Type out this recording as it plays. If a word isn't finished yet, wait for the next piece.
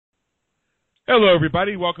Hello,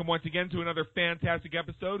 everybody. Welcome once again to another fantastic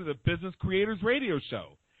episode of the Business Creators Radio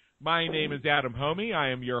Show. My name is Adam Homey.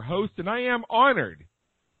 I am your host, and I am honored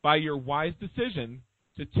by your wise decision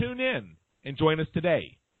to tune in and join us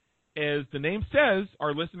today. As the name says,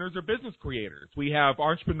 our listeners are business creators. We have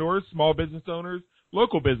entrepreneurs, small business owners,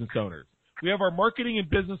 local business owners. We have our marketing and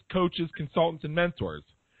business coaches, consultants, and mentors.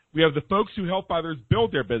 We have the folks who help others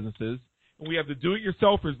build their businesses, and we have the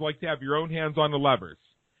do-it-yourselfers who like to have your own hands on the levers.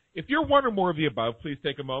 If you're one or more of the above, please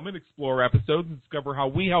take a moment, explore episodes, and discover how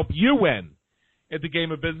we help you win at the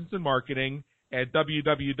game of business and marketing at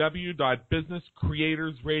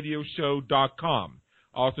www.businesscreatorsradioshow.com.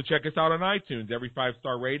 Also, check us out on iTunes. Every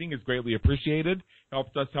 5-star rating is greatly appreciated.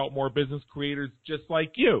 Helps us help more business creators just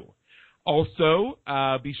like you. Also,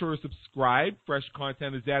 be sure to subscribe. Fresh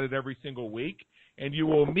content is added every single week, and you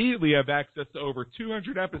will immediately have access to over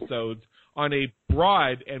 200 episodes on a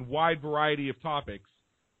broad and wide variety of topics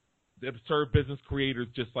that serve business creators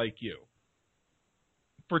just like you.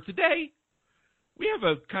 For today, we have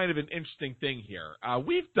a kind of an interesting thing here.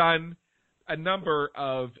 We've done a number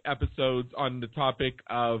of episodes on the topic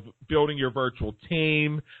of building your virtual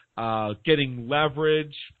team, getting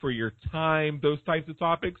leverage for your time, those types of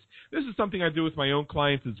topics. This is something I do with my own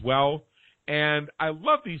clients as well. And I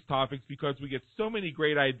love these topics because we get so many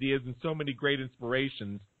great ideas and so many great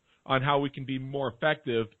inspirations on how we can be more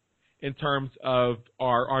effective in terms of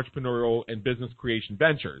our entrepreneurial and business creation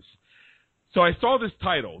ventures. So I saw this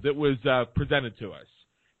title that was presented to us.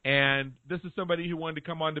 And this is somebody who wanted to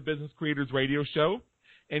come on the Business Creators Radio Show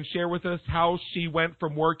and share with us how she went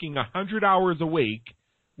from working 100 hours a week,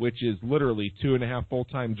 which is literally 2.5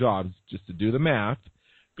 full-time jobs, just to do the math,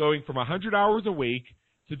 going from 100 hours a week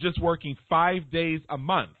to just working 5 days a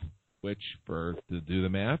month, which, to do the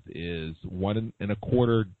math, is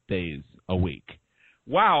 1.25 days a week,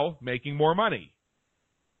 while making more money.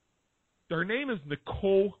 Her name is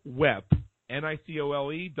Nicole Wipp,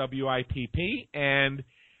 Nicole-WIPP, and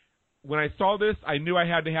when I saw this, I knew I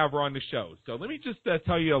had to have her on the show. So let me just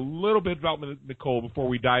tell you a little bit about Nicole before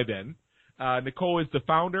we dive in. Nicole is the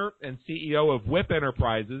founder and CEO of Wipp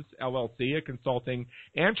Enterprises, LLC, a consulting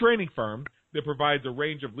and training firm that provides a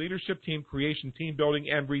range of leadership, team creation, team building,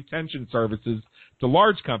 and retention services to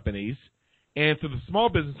large companies and to the small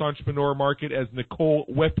business entrepreneur market as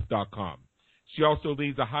NicoleWipp.com. She also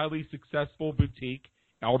leads a highly successful boutique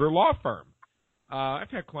elder law firm.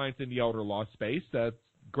 I've had clients in the elder law space. That's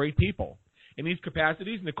great people. In these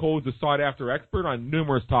capacities, Nicole is a sought-after expert on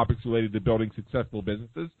numerous topics related to building successful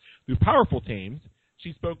businesses through powerful teams.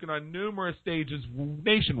 She's spoken on numerous stages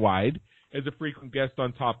nationwide as a frequent guest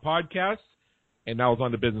on top podcasts, and now is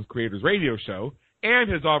on the Business Creators Radio Show,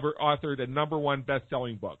 and has authored a #1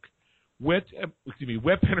 best-selling book. Wipp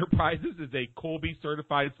Enterprises is a Colby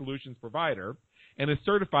certified solutions provider and is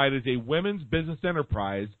certified as a women's business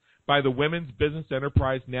enterprise by the Women's Business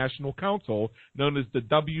Enterprise National Council, known as the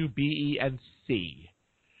WBENC.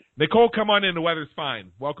 Nicole, come on in. The weather's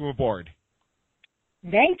fine. Welcome aboard.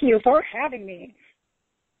 Thank you for having me.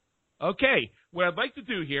 Okay. What I'd like to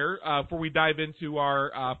do here, before we dive into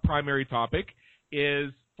our primary topic,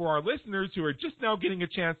 is for our listeners who are just now getting a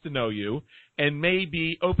chance to know you and may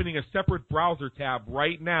be opening a separate browser tab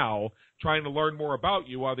right now trying to learn more about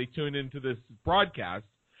you while they tune into this broadcast,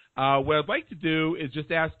 what I'd like to do is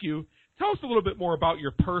just ask you, tell us a little bit more about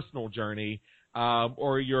your personal journey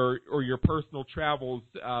or your personal travels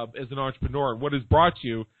as an entrepreneur, and what has brought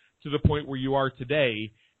you to the point where you are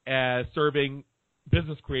today as serving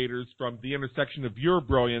business creators from the intersection of your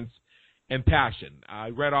brilliance and passion. I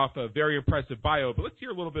read off a very impressive bio, but let's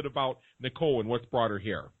hear a little bit about Nicole and what's brought her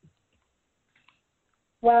here.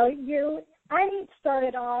 Well, I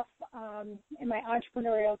started off in my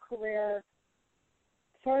entrepreneurial career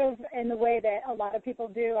sort of in the way that a lot of people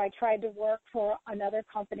do. I tried to work for another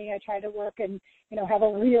company. I tried to work and, have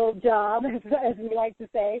a real job, as we like to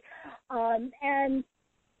say. And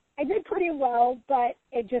I did pretty well, but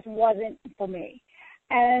it just wasn't for me.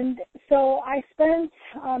 And so I spent,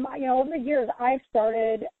 over the years, I've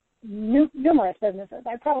started numerous businesses.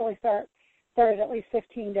 I probably started at least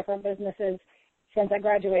 15 different businesses since I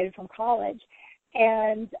graduated from college.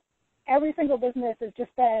 And every single business has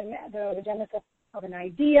just been the genesis of an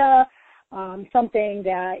idea, something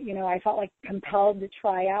that, I felt like compelled to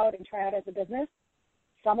try out as a business.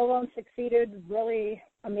 Some of them succeeded really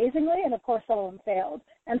amazingly, and of course some of them failed.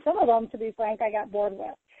 And some of them, to be frank, I got bored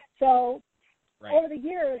with. So over the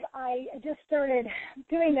years, I just started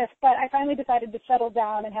doing this, but I finally decided to settle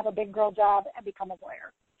down and have a big girl job and become a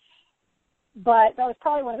lawyer. But that was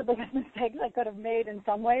probably one of the biggest mistakes I could have made in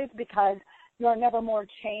some ways, because you are never more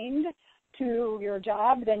chained to your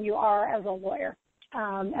job than you are as a lawyer.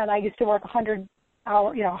 And I used to work 100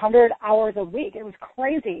 hours a week. It was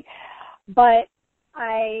crazy. But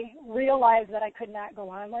I realized that I could not go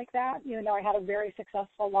on like that. Even though I had a very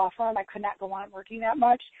successful law firm, I could not go on working that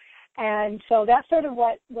much. And so that's sort of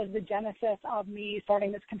what was the genesis of me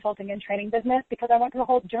starting this consulting and training business, because I went through a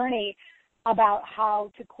whole journey about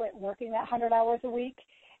how to quit working that 100 hours a week,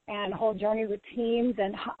 and a whole journey with teams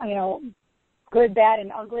and, good, bad,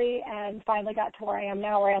 and ugly, and finally got to where I am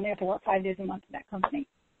now, where I only have to work 5 days a month in that company.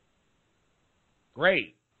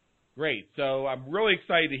 Great. So I'm really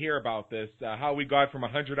excited to hear about this, how we got from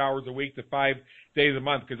 100 hours a week to 5 days a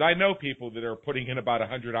month, because I know people that are putting in about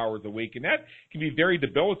 100 hours a week, and that can be very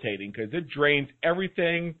debilitating because it drains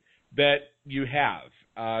everything that you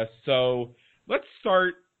have. So let's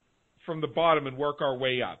start from the bottom and work our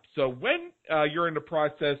way up. So when you're in the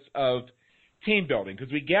process of team building,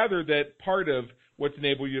 because we gather that part of what's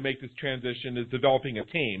enabled you to make this transition is developing a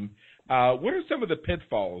team, what are some of the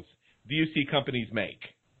pitfalls do you see companies make?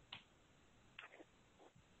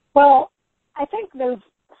 Well, I think there's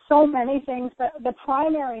so many things, but the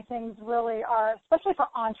primary things really are, especially for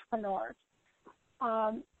entrepreneurs,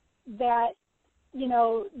 that,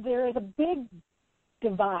 there is a big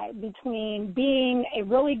divide between being a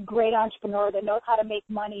really great entrepreneur that knows how to make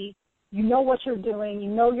money, you know what you're doing, you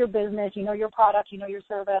know your business, you know your product, you know your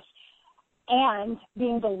service, and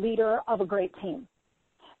being the leader of a great team.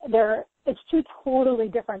 It's two totally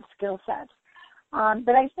different skill sets.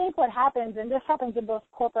 But I think what happens, and this happens in both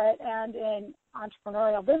corporate and in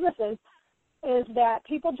entrepreneurial businesses, is that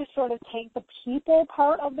people just sort of take the people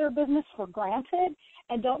part of their business for granted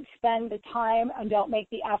and don't spend the time and don't make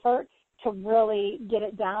the effort to really get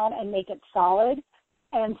it down and make it solid.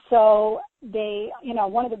 And so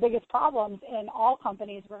one of the biggest problems in all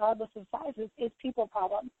companies, regardless of sizes, is people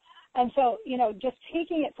problems. And so, just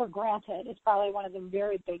taking it for granted is probably one of the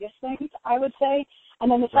very biggest things, I would say. And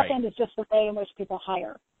then the second is just the way in which people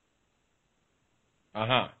hire.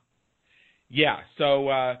 Yeah.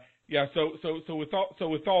 So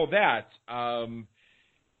with all that,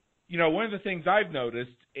 one of the things I've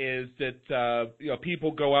noticed is that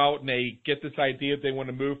people go out and they get this idea that they want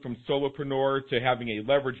to move from solopreneur to having a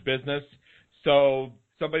leveraged business. So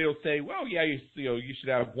somebody will say, well, yeah, you should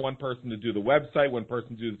have one person to do the website, one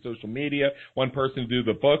person to do the social media, one person to do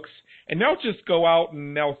the books, and they'll just go out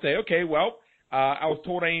and they'll say, okay, well, I was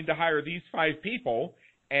told I need to hire these 5 people,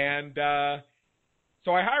 and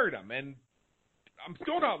so I hired them, and I'm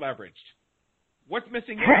still not leveraged. What's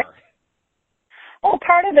missing there? Well,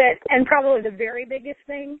 part of it, and probably the very biggest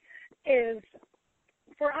thing, is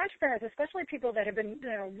for entrepreneurs, especially people that have been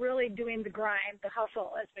really doing the grind, the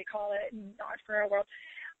hustle, as we call it in the entrepreneurial world,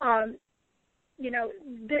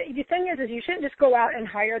 the thing is you shouldn't just go out and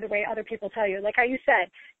hire the way other people tell you. Like how you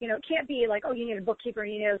said, it can't be like, oh, you need a bookkeeper,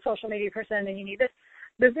 you need a social media person, and you need this.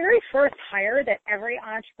 The very first hire that every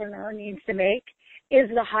entrepreneur needs to make is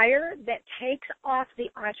the hire that takes off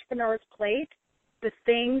the entrepreneur's plate the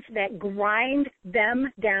things that grind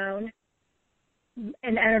them down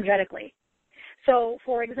and energetically. So,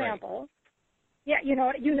 for example, yeah, you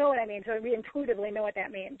know what I mean. So we intuitively know what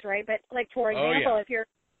that means, right? But like, for example, if you're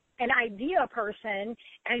an idea person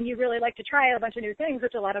and you really like to try a bunch of new things,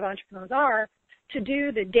 which a lot of entrepreneurs are, to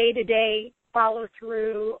do the day-to-day follow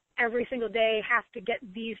through every single day, have to get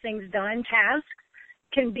these things done tasks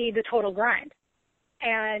can be the total grind.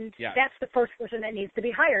 And that's the first person that needs to be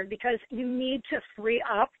hired, because you need to free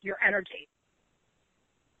up your energy.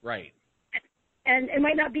 Right. And it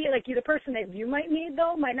might not be like the person that you might need,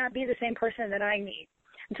 though, might not be the same person that I need.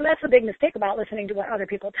 And so that's the big mistake about listening to what other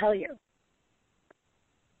people tell you.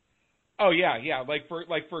 Oh, yeah. Like for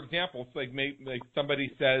example, it's like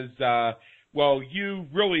somebody says, well, you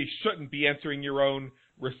really shouldn't be entering your own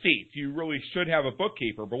receipts. You really should have a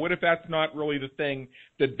bookkeeper. But what if that's not really the thing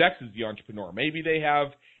that vexes the entrepreneur? Maybe they have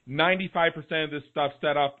 95% of this stuff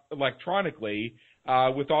set up electronically,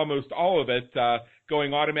 with almost all of it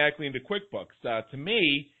going automatically into QuickBooks. To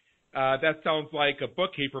me, that sounds like a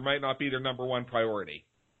bookkeeper might not be their number one priority.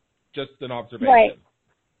 Just an observation.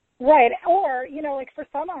 Right. Or, like for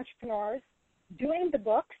some entrepreneurs, doing the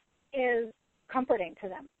books is comforting to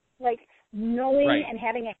them. Like knowing and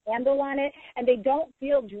having a handle on it, and they don't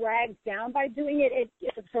feel dragged down by doing it.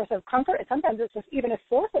 It's a source of comfort. And sometimes it's just even a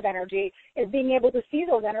source of energy, is being able to see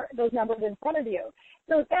those numbers in front of you.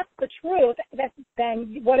 So if that's the truth,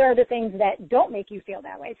 then what are the things that don't make you feel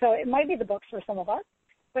that way? So it might be the books for some of us,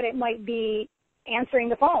 but it might be answering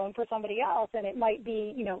the phone for somebody else, and it might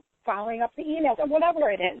be, following up the emails, or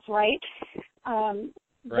whatever it is, right?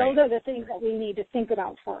 Those are the things that we need to think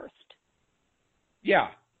about first. Yeah,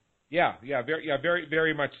 very,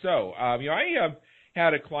 very much so.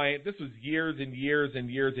 had a client. This was years and years and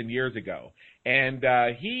years and years ago, and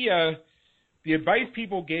the advice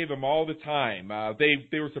people gave him all the time.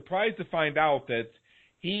 They were surprised to find out that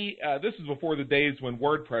this was before the days when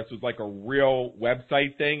WordPress was like a real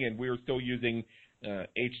website thing, and we were still using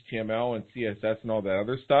HTML and CSS and all that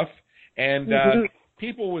other stuff. And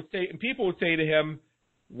people would say to him,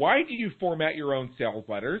 "Why do you format your own sales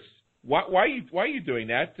letters? Why are you doing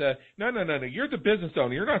that? No. You're the business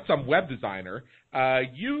owner. You're not some web designer.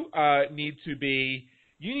 You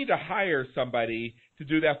need to hire somebody to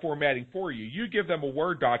do that formatting for you. You give them a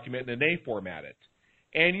Word document and then they format it."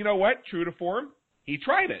 And you know what? True to form, he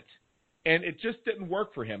tried it, and it just didn't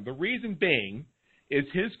work for him. The reason being is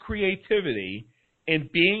his creativity in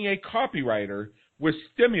being a copywriter was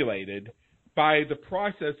stimulated by the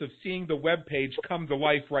process of seeing the web page come to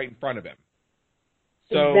life right in front of him.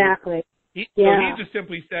 So exactly. So he just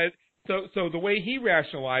simply said, so the way he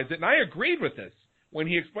rationalized it, and I agreed with this when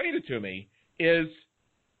he explained it to me, is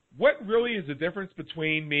what really is the difference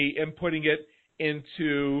between me inputting it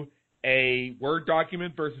into a Word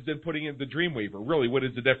document versus inputting it into Dreamweaver? Really, what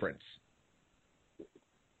is the difference?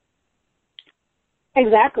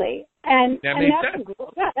 Exactly. And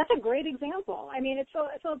that's a great example. I mean, it's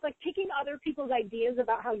like taking other people's ideas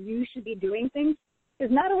about how you should be doing things is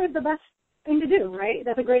not always the best thing to do, right?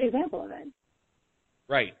 That's a great example of it.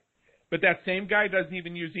 Right. But that same guy doesn't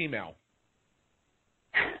even use email.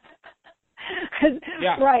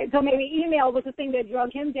 Yeah. Right. So maybe email was the thing that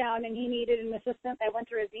drug him down, and he needed an assistant that went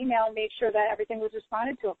through his email and made sure that everything was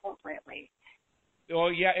responded to appropriately.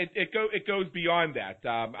 Well, yeah, it goes beyond that.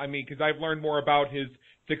 I mean, because I've learned more about his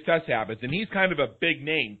success habits, and he's kind of a big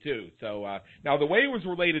name too. So now the way it was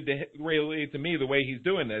related to me, the way he's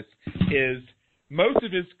doing this is most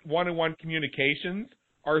of his one-on-one communications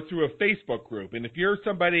are through a Facebook group. And if you're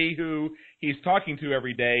somebody who he's talking to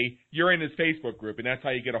every day, you're in his Facebook group, and that's how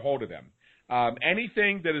you get a hold of him.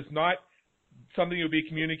 Anything that is not something that would be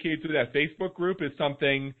communicated through that Facebook group is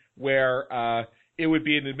something where it would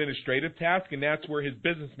be an administrative task, and that's where his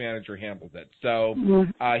business manager handles it. So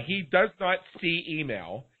he does not see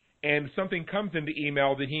email, and if something comes into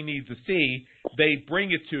email that he needs to see, they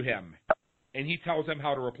bring it to him, and he tells them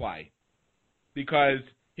how to reply. Because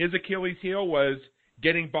his Achilles heel was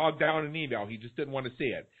getting bogged down in email. He just didn't want to see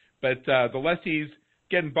it. But the less he's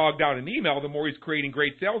getting bogged down in email, the more he's creating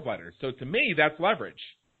great sales letters. So to me, that's leverage.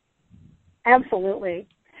 Absolutely.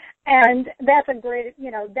 And that's a great,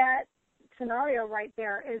 that scenario right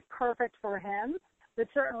there is perfect for him. But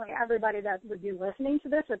certainly everybody that would be listening to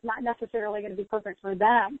this, it's not necessarily going to be perfect for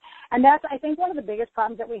them. And that's, I think, one of the biggest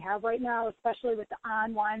problems that we have right now, especially with the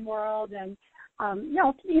online world and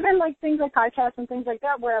even like things like podcasts and things like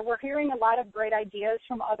that, where we're hearing a lot of great ideas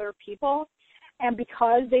from other people. And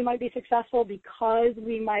because they might be successful, because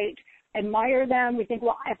we might admire them, we think,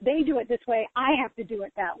 well, if they do it this way, I have to do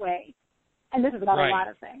it that way. And this is about a lot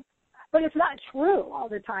of things. But it's not true all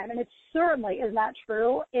the time. And it certainly is not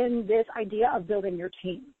true in this idea of building your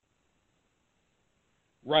team.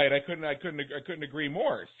 Right. I couldn't agree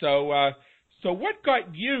more. So what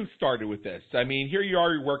got you started with this? I mean, here you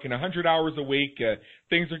are, you're working 100 hours a week.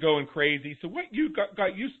 Things are going crazy. So what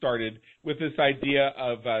got you started with this idea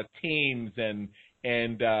of teams and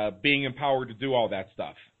being empowered to do all that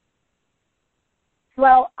stuff?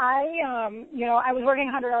 Well, I was working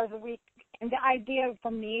 100 hours a week, and the idea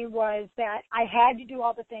for me was that I had to do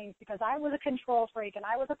all the things because I was a control freak and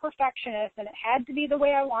I was a perfectionist, and it had to be the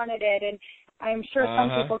way I wanted it. And I'm sure some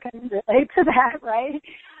people can relate to that, right?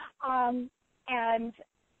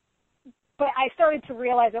 But I started to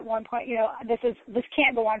realize at one point, this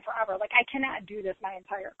can't go on forever. Like, I cannot do this my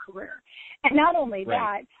entire career. And not only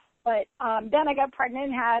that, but then I got pregnant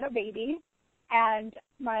and had a baby, and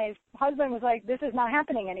my husband was like, this is not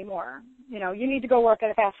happening anymore. You need to go work at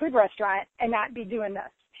a fast food restaurant and not be doing this.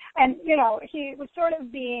 And, he was sort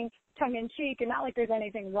of being tongue-in-cheek, and not like there's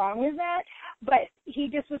anything wrong with that, but he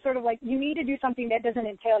just was sort of like, you need to do something that doesn't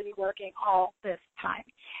entail you working all this time.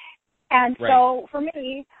 And so for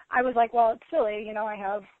me, I was like, well, it's silly. I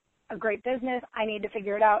have a great business. I need to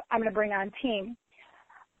figure it out. I'm going to bring on team.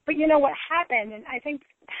 But what happened, and I think,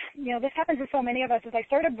 this happens to so many of us, is I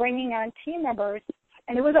started bringing on team members,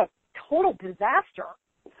 and it was a total disaster.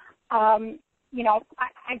 I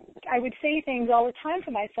would say things all the time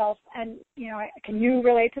to myself, and, can you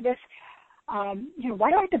relate to this? Why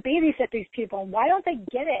do I have to babysit these people? Why don't they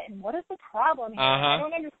get it? And what is the problem here? I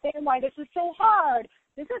don't understand why this is so hard.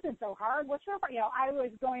 This isn't so hard. What's so hard? I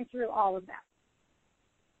was going through all of that.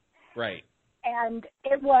 Right. And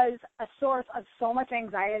it was a source of so much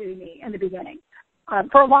anxiety to me in the beginning.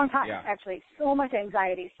 For a long time, actually. So much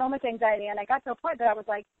anxiety. And I got to a point that I was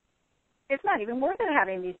like, it's not even worth it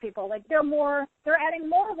having these people. Like they're adding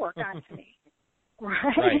more work onto me.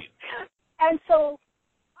 Right. And so,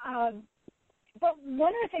 but one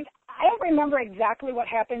of the things, I don't remember exactly what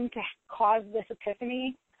happened to cause this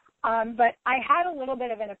epiphany, but I had a little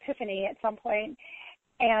bit of an epiphany at some point,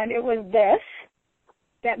 and it was this,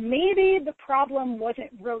 that maybe the problem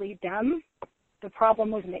wasn't really them, the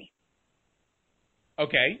problem was me.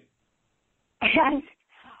 Okay. And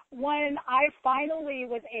when I finally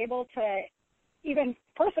was able to even,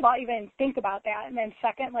 first of all, even think about that, and then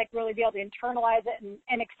second, like really be able to internalize it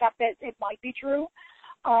and accept that it might be true,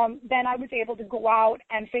 then I was able to go out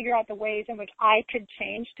and figure out the ways in which I could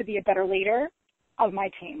change to be a better leader of my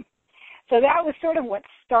team. So that was sort of what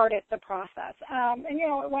started the process. And, you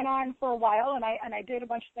know, it went on for a while, and I did a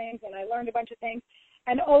bunch of things, and I learned a bunch of things.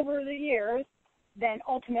 And over the years, then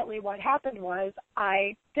ultimately what happened was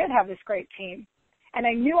I did have this great team. And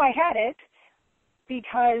I knew I had it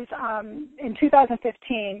because in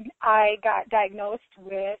 2015, I got diagnosed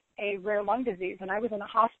with a rare lung disease, and I was in a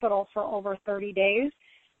hospital for over 30 days,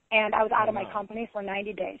 and I was out of my company for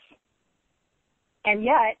 90 days. And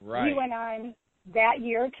yet, we went on that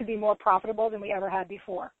year to be more profitable than we ever had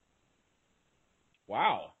before.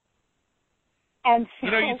 Wow. And so,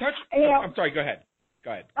 you touched, I'm sorry, go ahead.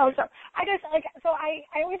 Oh, so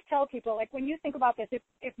I always tell people, like, when you think about this,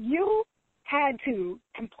 if you had to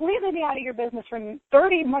completely be out of your business for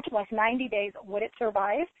 30, much less 90 days, would it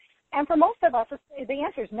survive? And for most of us, the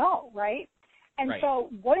answer is no, right? And so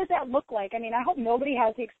what does that look like? I mean, I hope nobody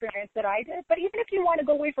has the experience that I did, but even if you want to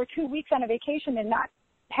go away for 2 weeks on a vacation and not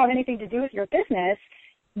have anything to do with your business,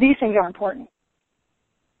 these things are important.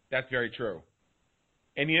 That's very true.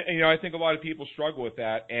 And, I think a lot of people struggle with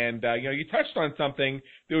that. And, you touched on something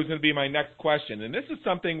that was going to be my next question. And this is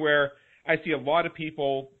something where I see a lot of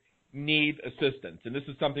people need assistance. And this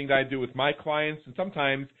is something that I do with my clients. And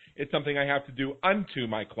sometimes it's something I have to do unto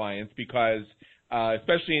my clients because,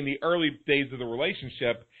 especially in the early days of the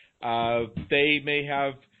relationship, they may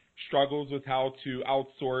have struggles with how to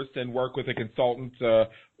outsource and work with a consultant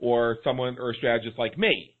or someone or a strategist like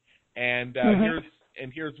me. And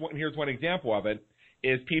here's one example of it.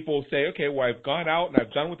 Is people say, okay, well, I've gone out and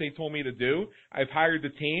I've done what they told me to do. I've hired the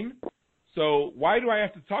team. So why do I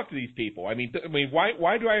have to talk to these people? I mean,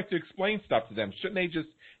 why do I have to explain stuff to them? Shouldn't they just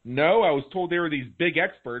know? I was told they were these big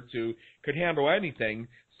experts who could handle anything.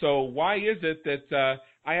 So why is it that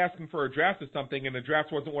I asked them for a draft of something and the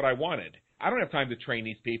draft wasn't what I wanted? I don't have time to train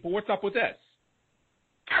these people. What's up with this?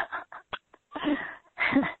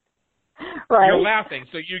 Right. You're laughing,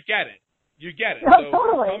 so you get it. You get it. No, so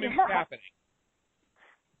totally. Tell me what's happening.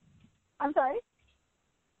 I'm sorry?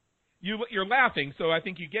 You're laughing, so I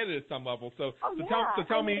think you get it at some level. So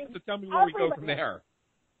tell me where we go from there.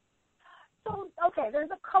 So, okay,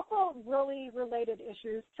 there's a couple really related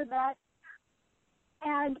issues to that.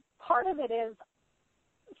 And part of it is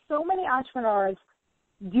so many entrepreneurs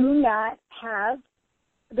do not have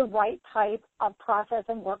the right type of process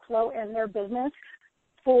and workflow in their business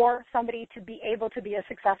for somebody to be able to be a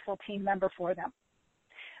successful team member for them.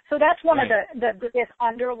 So that's one of the biggest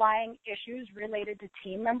underlying issues related to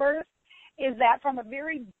team members is that from a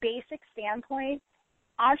very basic standpoint,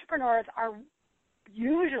 entrepreneurs are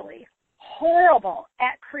usually horrible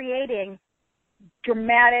at creating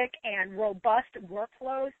dramatic and robust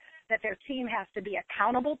workflows that their team has to be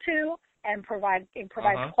accountable to and provide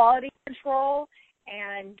quality control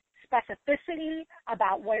and specificity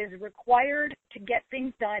about what is required to get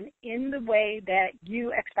things done in the way that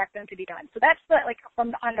you expect them to be done. So that's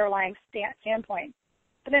from the underlying standpoint.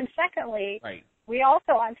 But then secondly, we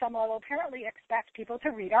also on some level apparently expect people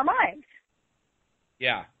to read our minds.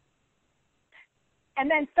 Yeah. And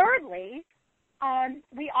then thirdly,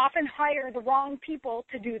 we often hire the wrong people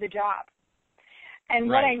to do the job. And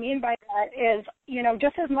what I mean by that is,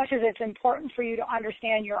 just as much as it's important for you to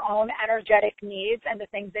understand your own energetic needs and the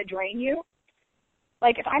things that drain you,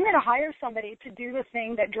 like if I'm going to hire somebody to do the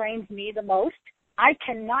thing that drains me the most, I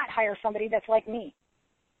cannot hire somebody that's like me.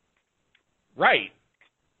 Right.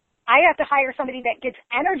 I have to hire somebody that gets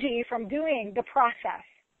energy from doing the process.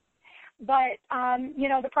 But,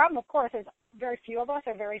 the problem, of course, is very few of us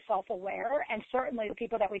are very self-aware, and certainly the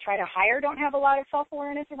people that we try to hire don't have a lot of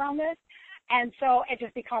self-awareness around this. And so it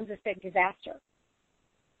just becomes this big disaster.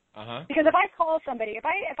 Because if I call somebody, if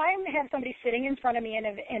I have somebody sitting in front of me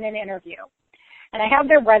in an interview, and I have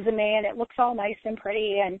their resume and it looks all nice and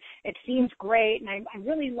pretty and it seems great and I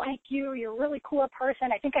really like you, you're a really cool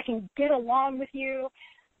person, I think I can get along with you.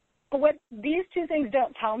 But what these two things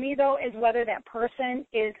don't tell me, though, is whether that person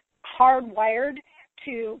is hardwired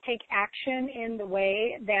to take action in the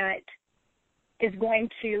way that is going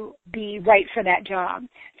to be right for that job.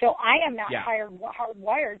 So I am not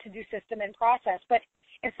hardwired to do system and process. But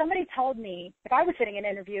if somebody told me, if I was sitting in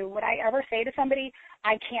an interview, would I ever say to somebody,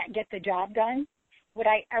 I can't get the job done? Would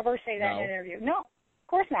I ever say that in an interview? No, of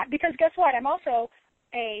course not. Because guess what? I'm also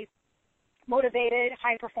a motivated,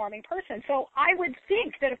 high-performing person. So I would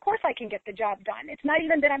think that, of course, I can get the job done. It's not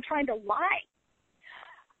even that I'm trying to lie.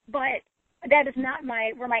 But that is not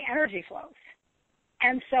where my energy flows.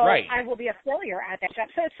 And so I will be a failure at that job.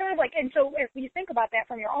 So it's sort of like, and so if you think about that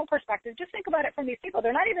from your own perspective, just think about it from these people.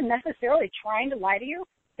 They're not even necessarily trying to lie to you.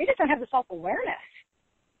 They just don't have the self-awareness.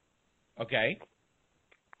 Okay.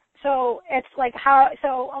 So it's like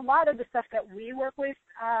so a lot of the stuff that we work with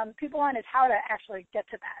people on is how to actually get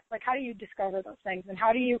to that. Like, how do you discover those things, and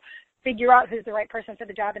how do you figure out who's the right person for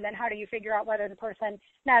the job, and then how do you figure out whether the person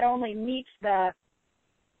not only meets the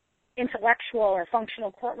intellectual or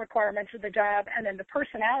functional requirements of the job, and then the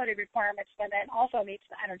personality requirements, but then also meets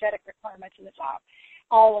the energetic requirements of the job.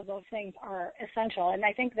 All of those things are essential. And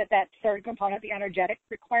I think that third component, the energetic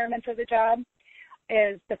requirements of the job,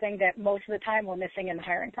 is the thing that most of the time we're missing in the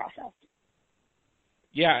hiring process.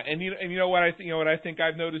 Yeah, and you know what I think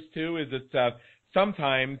I've noticed too is that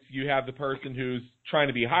sometimes you have the person who's trying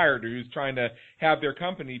to be hired or who's trying to have their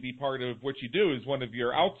company be part of what you do as one of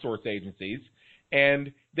your outsource agencies,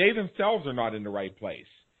 and they themselves are not in the right place.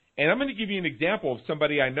 And I'm going to give you an example of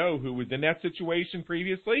somebody I know who was in that situation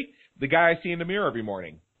previously, the guy I see in the mirror every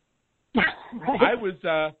morning. Right.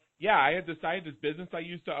 I had decided this business I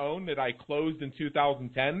used to own that I closed in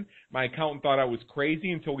 2010. My accountant thought I was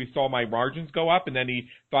crazy until he saw my margins go up, and then he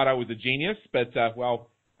thought I was a genius. But,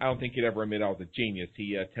 I don't think he'd ever admit I was a genius.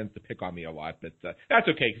 He tends to pick on me a lot, but that's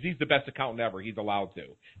okay because he's the best accountant ever. He's allowed to.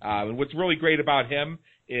 And what's really great about him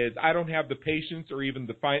is I don't have the patience or even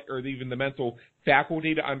the mental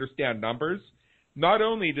faculty to understand numbers. Not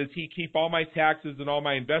only does he keep all my taxes and all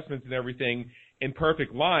my investments and everything in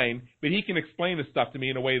perfect line, but he can explain the stuff to me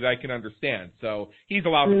in a way that I can understand. So he's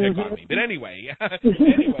allowed to pick on me. But anyway, that would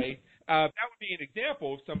be an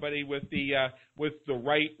example of somebody with the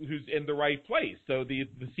right, who's in the right place. So the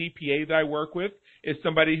CPA that I work with is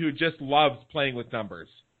somebody who just loves playing with numbers.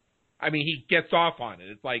 I mean, he gets off on it.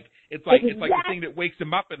 It's like the thing that wakes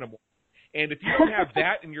him up in the morning. And if you don't have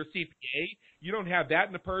that in your CPA, you don't have that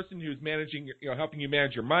in the person who's managing, helping you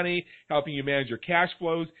manage your money, helping you manage your cash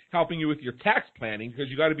flows, helping you with your tax planning, because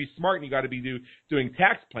you got to be smart and you got to be doing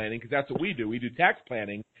tax planning, because that's what we do. We do tax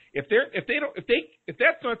planning. If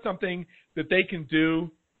that's not something that they can do,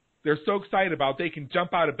 they're so excited about, they can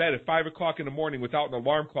jump out of bed at 5 o'clock in the morning without an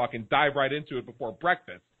alarm clock and dive right into it before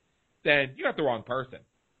breakfast, then you got the wrong person.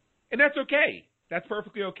 And that's okay. That's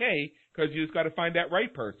perfectly okay, because you just got to find that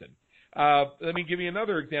right person. Let me give you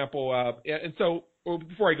another example.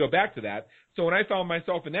 Before I go back to that, so when I found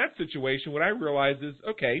myself in that situation, what I realized is,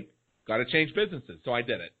 okay, got to change businesses. So I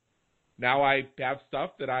did it. Now I have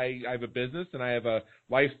stuff that I have a business and I have a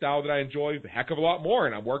lifestyle that I enjoy a heck of a lot more,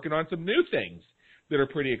 and I'm working on some new things that are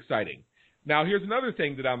pretty exciting. Now, here's another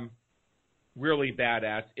thing that I'm really bad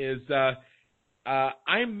at is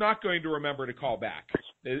I'm not going to remember to call back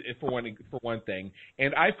for one thing,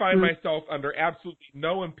 and I find myself under absolutely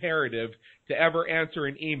no imperative to ever answer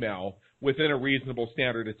an email within a reasonable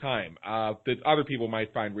standard of time that other people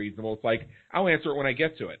might find reasonable. It's like, I'll answer it when I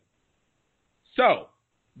get to it. So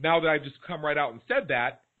now that I've just come right out and said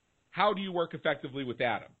that, how do you work effectively with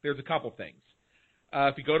Adam? There's a couple things.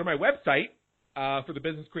 If you go to my website for the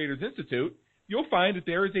Business Creators Institute, you'll find that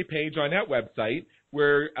there is a page on that website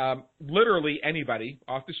where literally anybody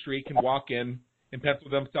off the street can walk in and pencil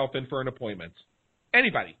themselves in for an appointment.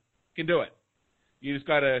 Anybody can do it. You just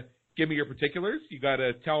got to give me your particulars. You got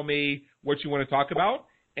to tell me what you want to talk about,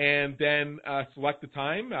 and then select the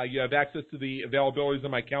time. You have access to the availabilities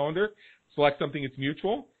on my calendar. Select something that's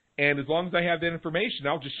mutual, and as long as I have that information,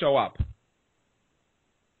 I'll just show up.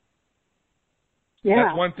 Yeah.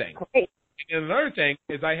 That's one thing. Great. And another thing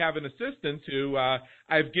is I have an assistant who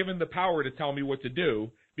I've given the power to tell me what to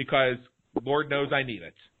do because Lord knows I need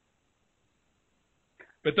it.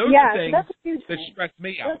 But those are things that stress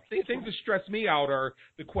me out. Things that stress me out are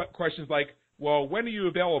the questions like, well, when are you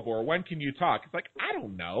available, or when can you talk? It's like, I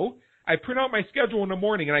don't know. I print out my schedule in the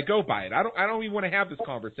morning and I go by it. I don't even want to have this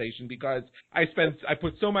conversation because I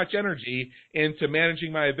put so much energy into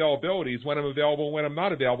managing my availabilities, when I'm available, when I'm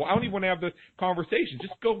not available. I don't even want to have the conversation.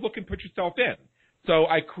 Just go look and put yourself in. So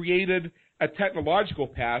I created a technological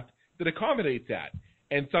path that accommodates that.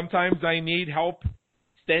 And sometimes I need help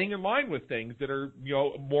staying in line with things that are,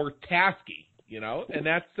 more tasky,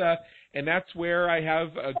 and that's where I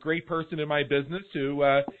have a great person in my business who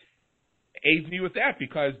aids me with that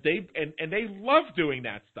because they love doing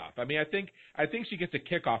that stuff. I mean, I think she gets a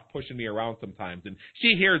kick off pushing me around sometimes, and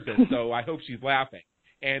she hears this, so I hope she's laughing.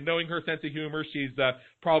 And knowing her sense of humor, she's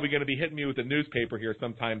probably going to be hitting me with a newspaper here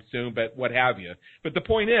sometime soon, but what have you. But the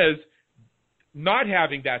point is, not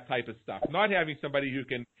having that type of stuff, not having somebody who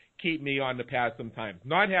can keep me on the path sometimes,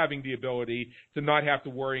 not having the ability to not have to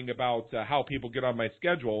worrying about how people get on my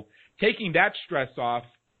schedule, taking that stress off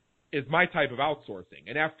is my type of outsourcing,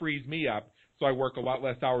 and that frees me up so I work a lot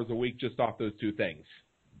less hours a week just off those two things.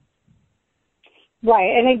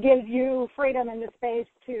 Right, and it gives you freedom in the space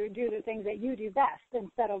to do the things that you do best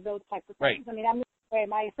instead of those types of things. Right. I mean, I'm the way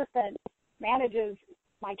my assistant manages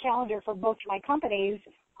my calendar for both my companies,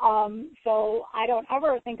 so I don't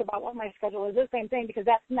ever think about what my schedule is. The same thing, because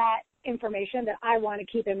that's not information that I want to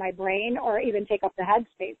keep in my brain or even take up the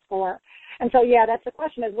headspace for. And so, yeah, that's the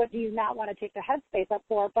question, is what do you not want to take the headspace up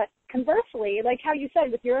for? But conversely, like how you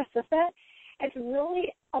said with your assistant, it's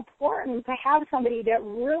really important to have somebody that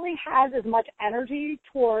really has as much energy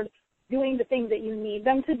toward doing the things that you need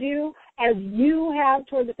them to do as you have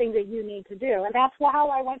toward the things that you need to do. And that's how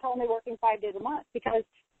I went to only working 5 days a month, because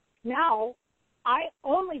now I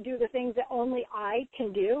only do the things that only I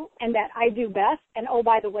can do and that I do best. And, oh,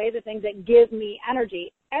 by the way, the things that give me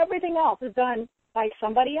energy. Everything else is done by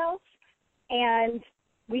somebody else, and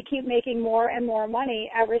we keep making more and more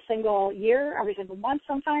money every single year, every single month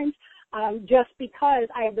sometimes, just because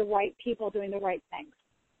I have the right people doing the right things,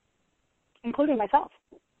 including myself.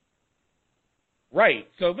 Right.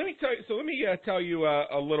 So let me tell you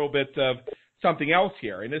a little bit of something else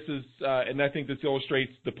here, and this is and I think this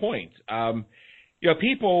illustrates the point.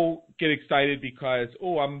 People get excited because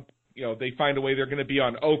they find a way they're going to be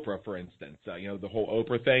on Oprah, for instance. The whole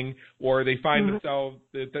Oprah thing, or they find themselves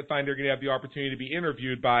that find they're going to have the opportunity to be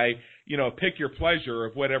interviewed by pick your pleasure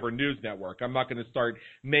of whatever news network. I'm not going to start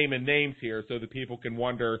naming names here so that people can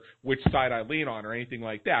wonder which side I lean on or anything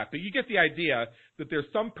like that. But you get the idea that there's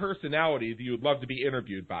some personality that you would love to be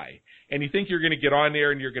interviewed by, and you think you're going to get on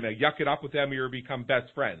there and you're going to yuck it up with them or you're become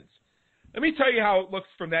best friends. Let me tell you how it looks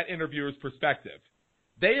from that interviewer's perspective.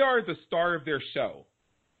 They are the star of their show.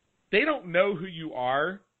 They don't know who you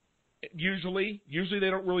are, usually. Usually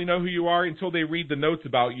they don't really know who you are until they read the notes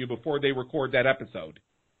about you before they record that episode.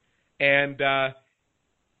 And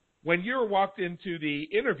when you're walked into the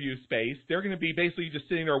interview space, they're going to be basically just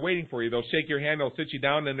sitting there waiting for you. They'll shake your hand, they'll sit you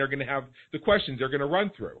down, and they're going to have the questions they're going to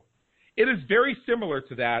run through. It is very similar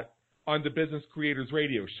to that on the Business Creators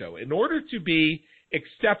Radio Show. In order to be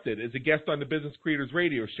accepted as a guest on the Business Creators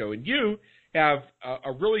Radio Show, and you have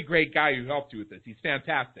a really great guy who helped you with this. He's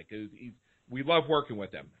fantastic. We love working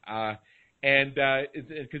with him, and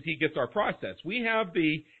because he gets our process. We have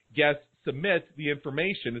the guests submit the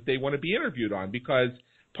information that they want to be interviewed on, because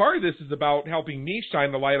part of this is about helping me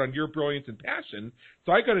shine the light on your brilliance and passion.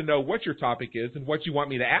 So I got to know what your topic is and what you want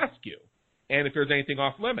me to ask you, and if there's anything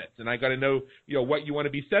off limits. And I got to know, what you want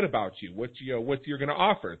to be said about you, what you're going to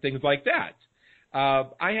offer, things like that.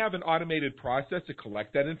 I have an automated process to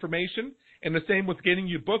collect that information. And the same with getting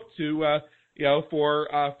you booked to, for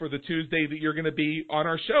the Tuesday that you're going to be on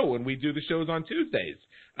our show when we do the shows on Tuesdays.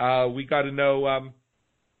 We got to know,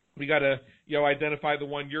 identify the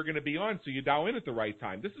one you're going to be on so you dial in at the right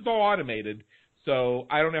time. This is all automated, so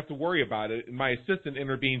I don't have to worry about it. And my assistant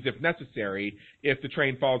intervenes if necessary if the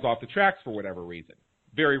train falls off the tracks for whatever reason.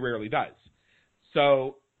 Very rarely does.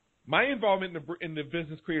 So my involvement in the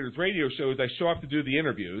Business Creators Radio Show is I show up to do the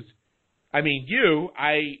interviews. I mean,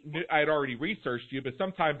 I'd already researched you, but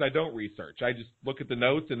sometimes I don't research. I just look at the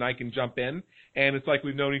notes and I can jump in, and it's like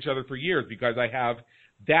we've known each other for years because I have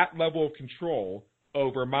that level of control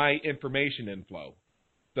over my information inflow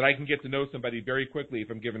that I can get to know somebody very quickly if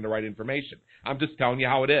I'm given the right information. I'm just telling you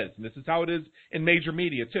how it is, and this is how it is in major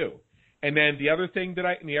media too. And then the other thing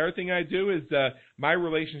I do is my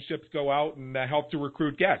relationships go out and help to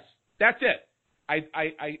recruit guests. That's it.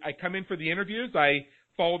 I come in for the interviews. I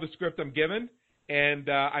follow the script I'm given, and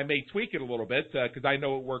I may tweak it a little bit because I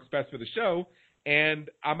know it works best for the show, and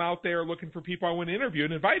I'm out there looking for people I want to interview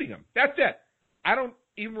and inviting them. That's it. I don't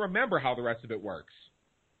even remember how the rest of it works.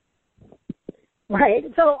 Right.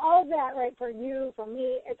 So all of that, right, for you, for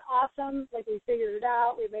me, it's awesome. Like, we figured it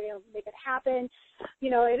out. We've been able to make it happen.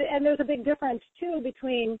 And there's a big difference, too,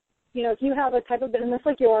 between, if you have a type of business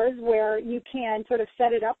like yours where you can sort of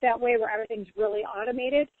set it up that way where everything's really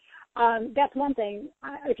automated. That's one thing.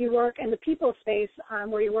 If you work in the people space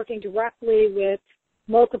where you're working directly with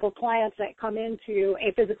multiple clients that come into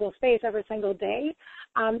a physical space every single day,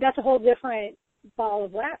 that's a whole different ball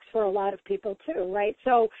of wax for a lot of people too, right?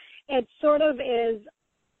 So it sort of is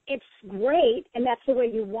it's great, and that's the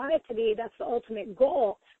way you want it to be. That's the ultimate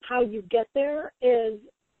goal. How you get there is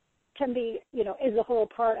a whole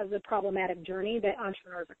part of the problematic journey that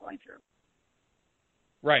entrepreneurs are going through.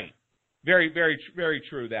 Right. Very, very, very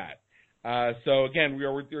true that. So again,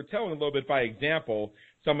 we're telling a little bit by example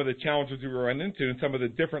some of the challenges we run into and some of the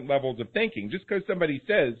different levels of thinking. Just because somebody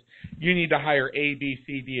says you need to hire A, B,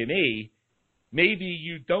 C, D, and E, maybe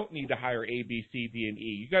you don't need to hire A, B, C, D, and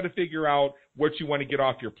E. You got to figure out what you want to get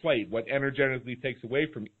off your plate, what energetically takes away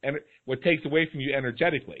from you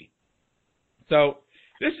energetically. So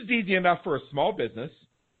this is easy enough for a small business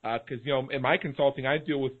because in my consulting I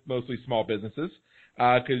deal with mostly small businesses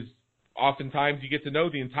because oftentimes you get to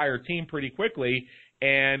know the entire team pretty quickly,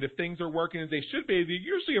 and if things are working as they should be, they're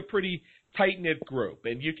usually a pretty tight-knit group,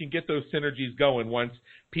 and you can get those synergies going once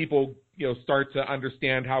people start to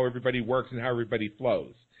understand how everybody works and how everybody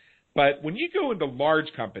flows. But when you go into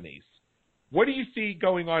large companies, what do you see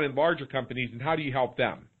going on in larger companies, and how do you help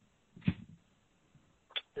them?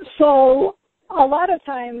 So a lot of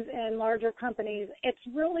times in larger companies,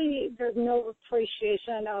 there's no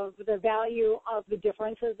appreciation of the value of the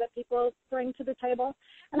differences that people bring to the table.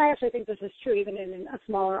 And I actually think this is true even in a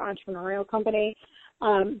smaller entrepreneurial company.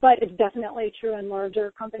 But it's definitely true in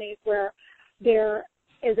larger companies where there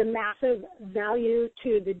is a massive value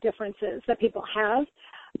to the differences that people have.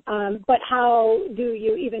 But how do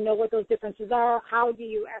you even know what those differences are? How do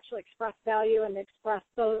you actually express value and express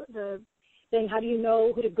the thing? How do you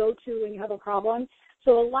know who to go to when you have a problem?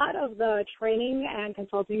 So a lot of the training and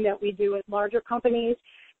consulting that we do with larger companies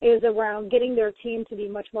is around getting their team to be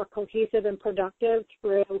much more cohesive and productive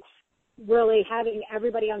through really having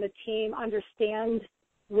everybody on the team understand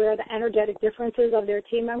where the energetic differences of their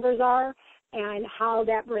team members are and how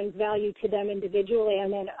that brings value to them individually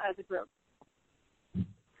and then as a group.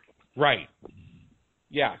 Right.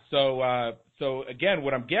 Yeah. So again,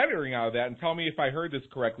 what I'm gathering out of that, and tell me if I heard this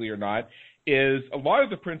correctly or not, is a lot of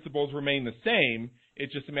the principles remain the same.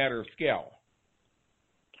 It's just a matter of scale.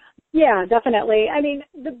 Yeah, definitely. I mean,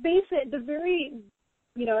 if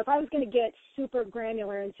I was going to get super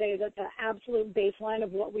granular and say that the absolute baseline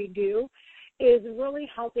of what we do is really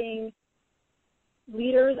helping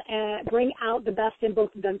leaders bring out the best in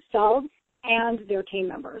both themselves and their team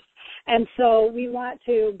members. And so we want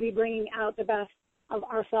to be bringing out the best of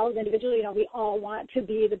ourselves individually. We all want to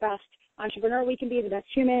be the best entrepreneur we can be, the best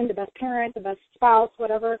human, the best parent, the best spouse,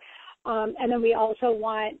 whatever. And then we also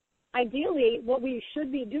want, ideally, what we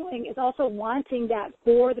should be doing is also wanting that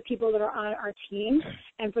for the people that are on our team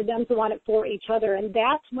and for them to want it for each other. And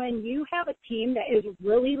that's when you have a team that is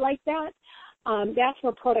really like that, that's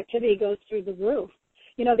where productivity goes through the roof.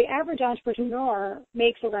 The average entrepreneur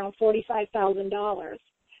makes around $45,000.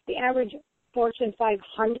 The average Fortune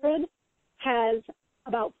 500 has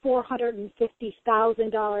about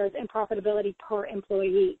 $450,000 in profitability per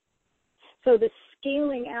employee. So the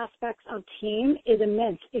scaling aspects of team is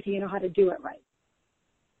immense if you know how to do it right.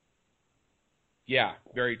 Yeah,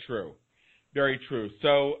 very true. Very true.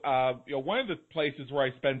 So, one of the places where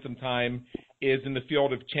I spend some time is in the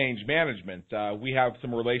field of change management. We have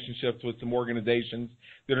some relationships with some organizations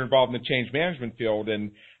that are involved in the change management field,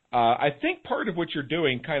 and I think part of what you're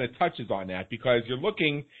doing kind of touches on that because you're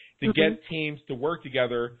looking to get teams to work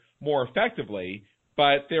together more effectively,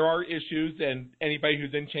 but there are issues, and anybody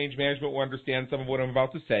who's in change management will understand some of what I'm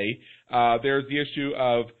about to say. There's the issue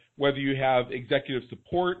of whether you have executive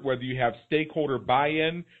support, whether you have stakeholder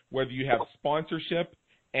buy-in, whether you have sponsorship,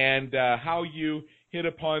 and how you hit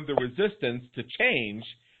upon the resistance to change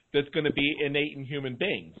that's going to be innate in human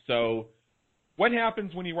beings. So what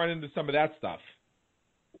happens when you run into some of that stuff?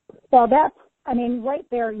 Well, right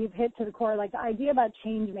there you've hit to the core, like the idea about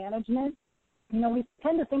change management. We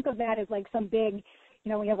tend to think of that as like some big,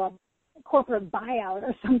 we have a corporate buyout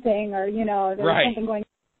or something, or, there's something going on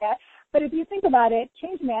like that. But if you think about it,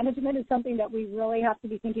 change management is something that we really have to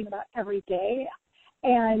be thinking about every day.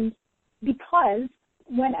 And because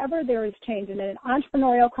whenever there is change, and in an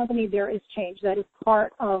entrepreneurial company, there is change. That is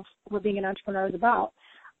part of what being an entrepreneur is about.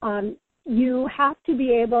 You have to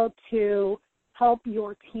be able to help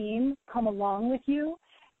your team come along with you.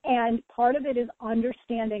 And part of it is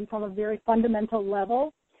understanding from a very fundamental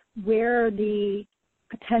level where the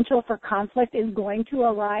potential for conflict is going to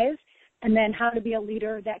arise, and then how to be a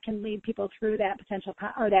leader that can lead people through that potential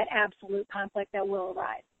or that absolute conflict that will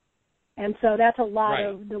arise. And so that's a lot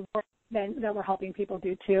of the work that we're helping people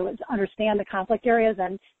do too, is understand the conflict areas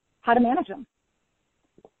and how to manage them.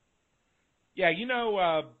 Yeah,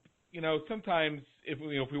 sometimes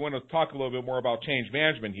if we want to talk a little bit more about change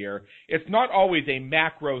management here, it's not always a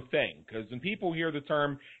macro thing, because when people hear the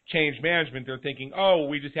term change management, they're thinking, oh,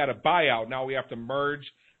 we just had a buyout, now we have to merge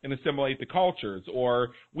and assimilate the cultures, or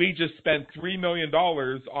we just spent $3 million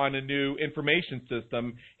on a new information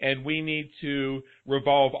system and we need to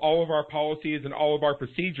revolve all of our policies and all of our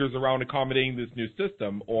procedures around accommodating this new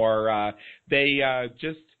system, or they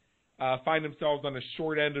just find themselves on the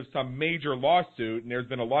short end of some major lawsuit, and there's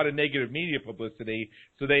been a lot of negative media publicity,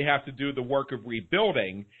 so they have to do the work of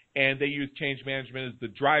rebuilding, and they use change management as the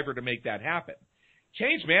driver to make that happen.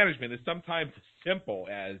 Change management is sometimes as simple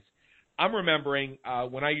as, I'm remembering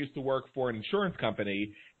when I used to work for an insurance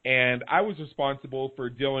company, and I was responsible for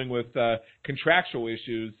dealing with contractual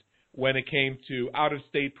issues when it came to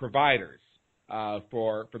out-of-state providers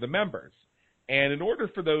for the members. And in order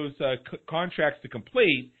for those contracts to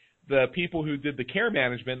complete, the people who did the care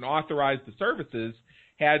management and authorized the services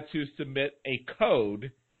had to submit a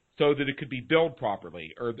code so that it could be billed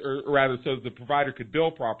properly, or rather so that the provider could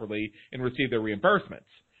bill properly and receive their reimbursements.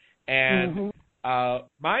 And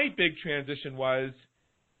my big transition was,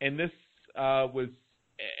 and this was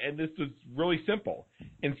really simple.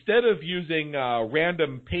 Instead of using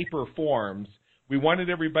random paper forms, we wanted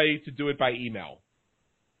everybody to do it by email.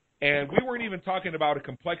 And we weren't even talking about a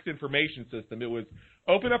complex information system. It was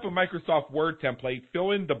open up a Microsoft Word template,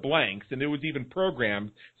 fill in the blanks, and it was even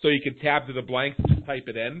programmed so you could tab to the blanks and just type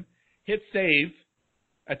it in, hit save,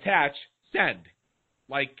 attach, send.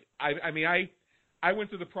 Like, I went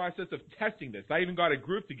through the process of testing this. I even got a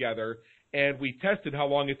group together, and we tested how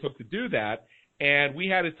long it took to do that, and we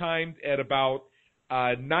had it timed at about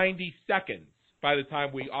 90 seconds by the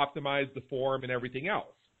time we optimized the form and everything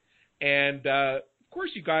else. And of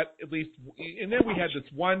course you got at least, and then we had this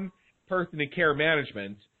one person in care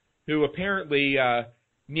management who apparently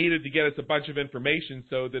needed to get us a bunch of information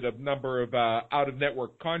so that a number of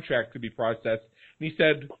out-of-network contracts could be processed. And he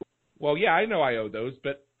said, well, yeah, I know I owe those,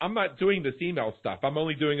 but I'm not doing this email stuff. I'm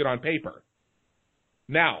only doing it on paper.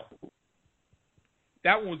 Now,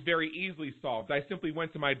 that one was very easily solved. I simply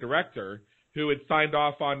went to my director, who had signed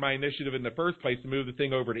off on my initiative in the first place to move the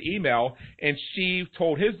thing over to email, and she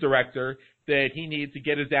told his director that he needed to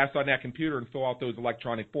get his ass on that computer and fill out those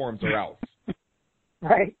electronic forms or else.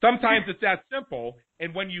 Right. Sometimes it's that simple,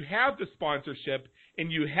 and when you have the sponsorship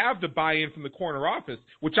and you have the buy-in from the corner office,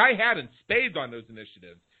 which I had in spades on those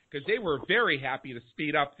initiatives, because they were very happy to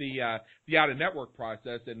speed up the out-of-network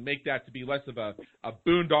process and make that to be less of a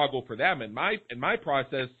boondoggle for them. And my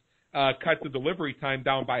process cut the delivery time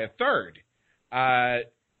down by a third.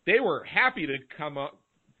 They were happy to come up,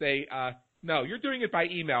 say, no, you're doing it by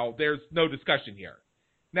email. There's no discussion here.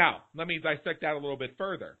 Now, let me dissect that a little bit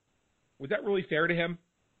further. Was that really fair to him?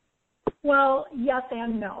 Well, yes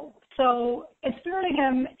and no. So it's fair to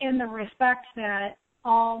him in the respect that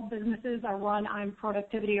all businesses are run on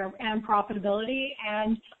productivity and profitability,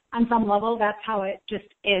 and on some level that's how it just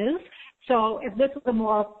is. So if this is a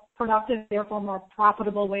more productive, therefore more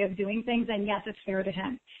profitable way of doing things, then yes, it's fair to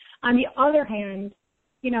him. On the other hand,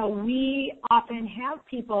 you know, we often have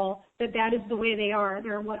people that is the way they are.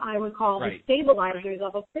 They're what I would call the stabilizers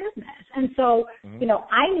of a business. And so, you know,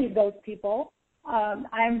 I need those people.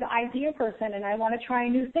 I'm the idea person and I want to try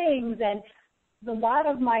new things. And a lot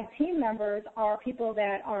of my team members are people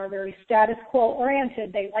that are very status quo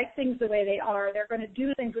oriented. They like things the way they are. They're going to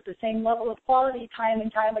do things with the same level of quality time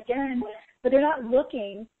and time again, but they're not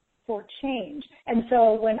looking for change. And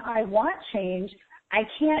so when I want change, I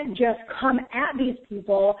can't just come at these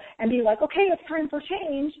people and be like, okay, it's time for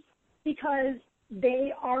change, because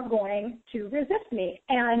they are going to resist me.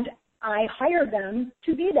 And I hired them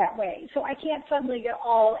to be that way. So I can't suddenly get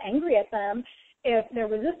all angry at them if they're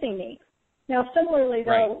resisting me. Now, similarly,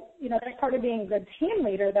 though, you know, that's part of being a good team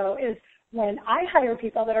leader, though, is when I hire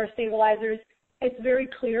people that are stabilizers, it's very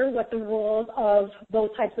clear what the rules of those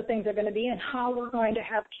types of things are going to be and how we're going to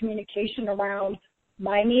have communication around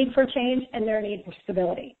my need for change and their need for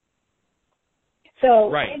stability.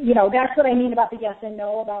 So, you know, that's what I mean about the yes and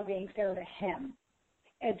no about being fair to him.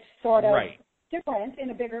 It's sort of different in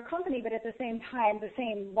a bigger company, but at the same time, the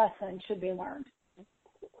same lesson should be learned.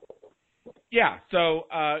 Yeah. So,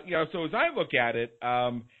 you know, so as I look at it,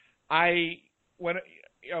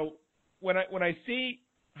 when I see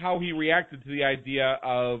how he reacted to the idea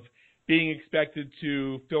of being expected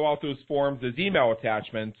to fill out those forms as email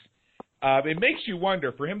attachments, it makes you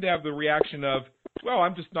wonder, for him to have the reaction of, well,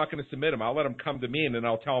 I'm just not going to submit them. I'll let them come to me and then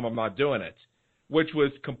I'll tell them I'm not doing it, which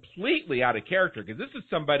was completely out of character, because this is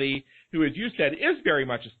somebody who, as you said, is very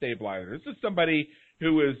much a stabilizer. This is somebody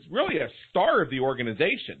who is really a star of the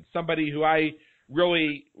organization, somebody who I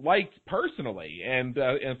really liked personally and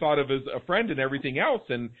thought of as a friend and everything else,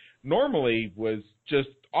 and normally was just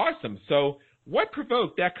awesome. So what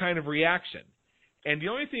provoked that kind of reaction? And the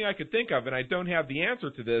only thing I could think of, and I don't have the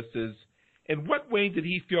answer to this, is In what way did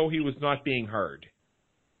he feel he was not being heard?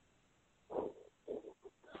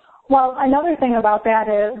 Well, another thing about that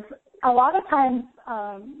is a lot of times,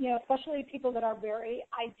 especially people that are very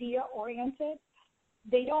idea-oriented,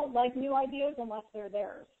 they don't like new ideas unless they're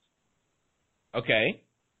theirs. Okay.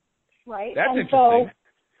 Right? That's interesting.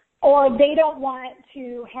 Or they don't want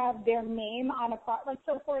to have their name on a product. Like,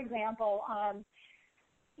 so for example,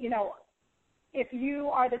 if you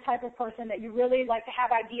are the type of person that you really like to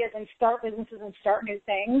have ideas and start businesses and start new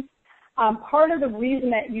things, part of the reason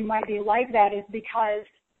that you might be like that is because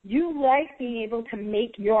you like being able to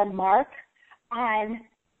make your mark on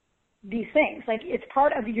these things. Like, it's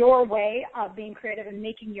part of your way of being creative and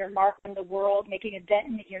making your mark in the world, making a dent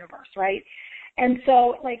in the universe, right? And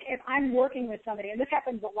so, like, if I'm working with somebody, and this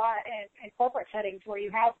happens a lot in corporate settings where you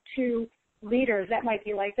have two leaders that might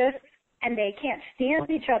be like this, and they can't stand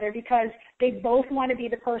each other because they both want to be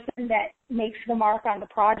the person that makes the mark on the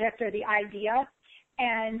project or the idea,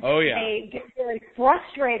 and they get very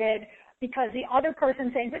frustrated because the other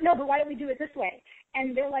person's saying, but why don't we do it this way?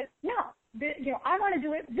 And they're like, no, I want to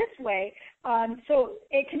do it this way. So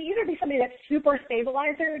it can either be somebody that's super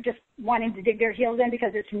stabilizer, just wanting to dig their heels in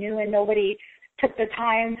because it's new and nobody took the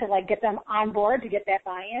time to like get them on board to get that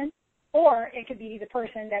buy-in. Or it could be the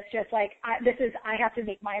person that's just like, I have to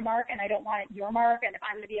make my mark and I don't want your mark. And if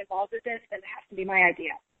I'm going to be involved with this, then it has to be my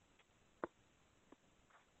idea.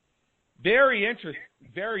 Very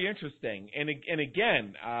interesting. And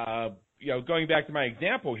again, going back to my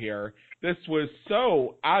example here, this was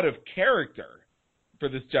so out of character for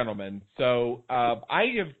this gentleman. So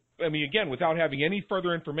again, without having any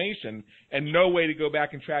further information and no way to go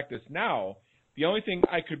back and track this now, the only thing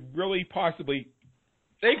I could really possibly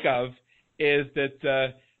think of is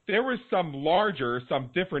that there was some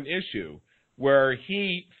different issue where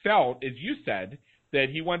he felt, as you said, that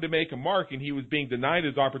he wanted to make a mark and he was being denied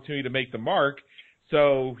his opportunity to make the mark.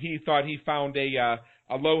 So he thought he found a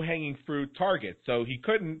low-hanging fruit target. So he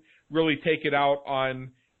couldn't really take it out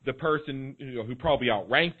on the person who probably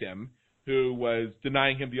outranked him, who was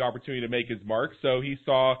denying him the opportunity to make his mark. So he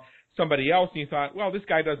saw somebody else and he thought, well, this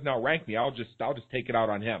guy doesn't outrank me. I'll just take it out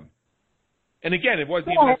on him. And again, it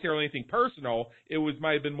wasn't even necessarily anything personal. It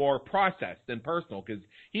might have been more process than personal, because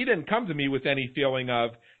he didn't come to me with any feeling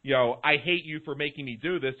of, I hate you for making me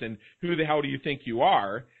do this and who the hell do you think you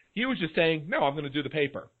are? He was just saying, no, I'm going to do the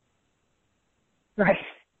paper. Right.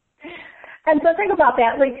 And so think about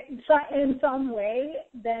that. Like, in some way,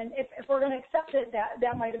 then if we're going to accept it,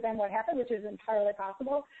 that might have been what happened, which is entirely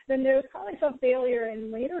possible, then there's probably some failure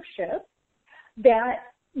in leadership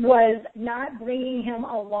that was not bringing him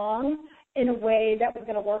along in a way that was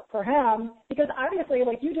going to work for him, because obviously,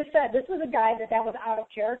 like you just said, this was a guy that was out of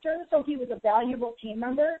character, so he was a valuable team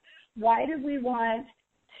member. Why did we want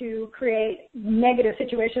to create negative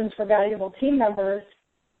situations for valuable team members?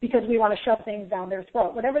 Because we want to shove things down their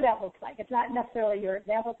throat, whatever that looks like. It's not necessarily your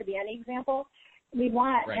example, it could be any example. We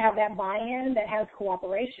want to have that buy-in that has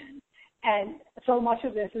cooperation. And so much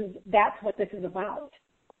of that's what this is about.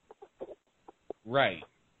 Right.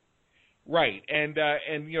 And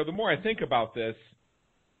the more I think about this,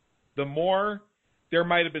 the more there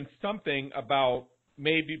might have been something about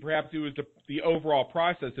maybe perhaps it was the overall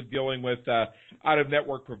process of dealing with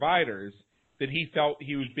out-of-network providers that he felt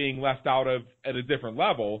he was being left out of at a different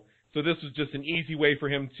level. So this was just an easy way for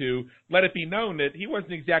him to let it be known that he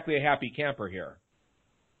wasn't exactly a happy camper here.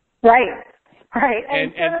 Right.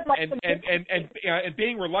 And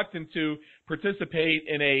being reluctant to participate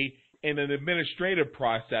in an administrative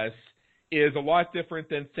process is a lot different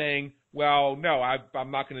than saying, well, no,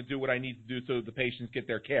 I'm not going to do what I need to do so the patients get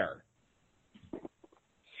their care.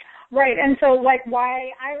 Right, and so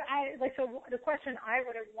so the question I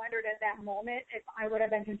would have wondered at that moment, if I would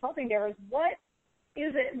have been consulting there, is why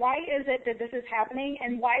is it that this is happening,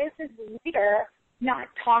 and why is his leader not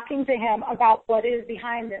talking to him about what is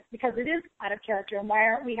behind this? Because it is out of character, and why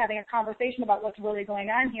aren't we having a conversation about what's really going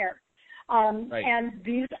on here? Right. And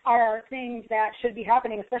these are things that should be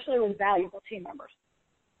happening, especially with valuable team members.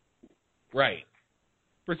 Right.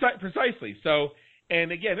 Precisely. So,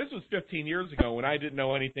 and again, this was 15 years ago when I didn't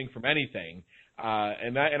know anything from anything,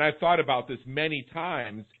 and I've thought about this many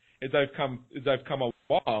times as I've come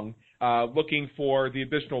along, looking for the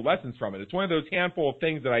additional lessons from it. It's one of those handful of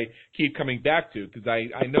things that I keep coming back to, because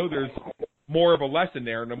I know there's more of a lesson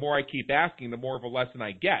there, and the more I keep asking, the more of a lesson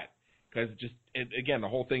I get. Because again, the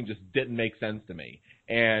whole thing just didn't make sense to me.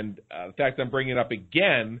 And the fact that I'm bringing it up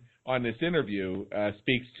again on this interview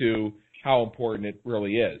speaks to how important it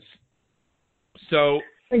really is. So,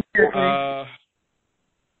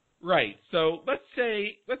 right. So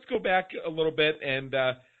let's go back a little bit, and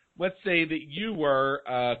let's say that you were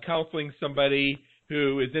counseling somebody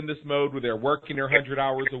who is in this mode where they're working their 100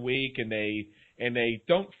 hours a week and they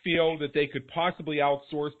don't feel that they could possibly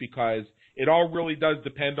outsource because it all really does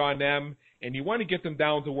depend on them, and you want to get them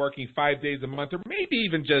down to working 5 days a month or maybe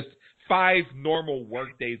even just 5 normal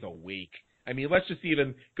work days a week. I mean, let's just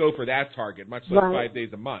even go for that target, much less 5 days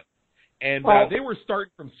a month. And they were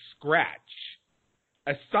starting from scratch.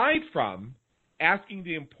 Aside from asking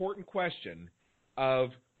the important question of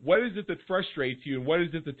what is it that frustrates you and what is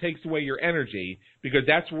it that takes away your energy, because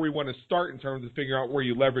that's where we want to start in terms of figuring out where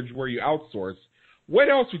you leverage, where you outsource, what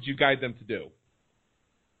else would you guide them to do?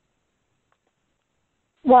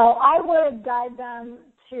 Well, I would guide them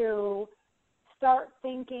to start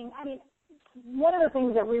thinking, I mean, one of the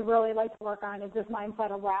things that we really like to work on is this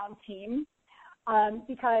mindset around team,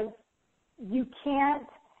 because you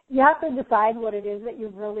have to decide what it is that you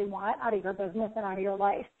really want out of your business and out of your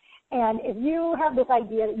life. And if you have this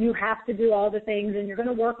idea that you have to do all the things and you're going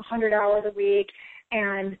to work 100 hours a week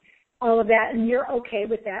and all of that, and you're okay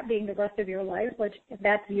with that being the rest of your life, which if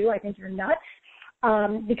that's you, I think you're nuts,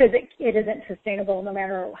 because it isn't sustainable no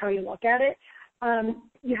matter how you look at it.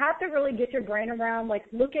 You have to really get your brain around, like,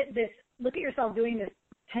 look at yourself doing this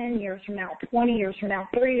 10 years from now, 20 years from now,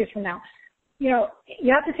 30 years from now. You know,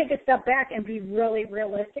 you have to take a step back and be really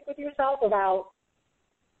realistic with yourself about,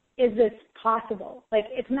 is this possible? Like,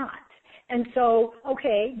 it's not. And so,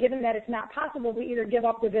 okay, given that it's not possible, we either give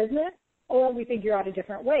up the business or we figure out a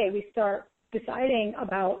different way. We start deciding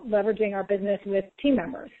about leveraging our business with team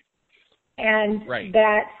members. And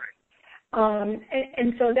that,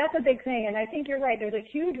 and so that's a big thing. And I think you're right. There's a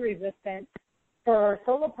huge resistance for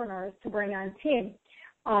solopreneurs to bring on team.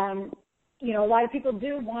 You know, a lot of people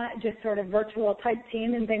do want just sort of virtual type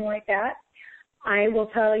team and things like that. I will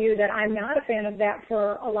tell you that I'm not a fan of that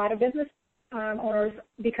for a lot of business owners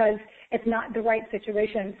because it's not the right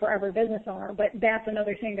situation for every business owner. But that's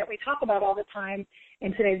another thing that we talk about all the time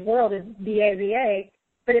in today's world is VA,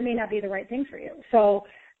 but it may not be the right thing for you. So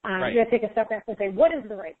you have to take a step back and say, what is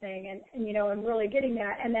the right thing? And you know, and really getting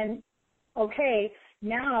that. And then, okay,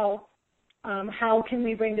 now how can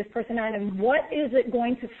we bring this person on, and what is it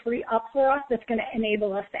going to free up for us that's going to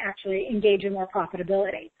enable us to actually engage in more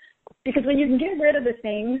profitability? Because when you can get rid of the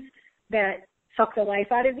things that suck the life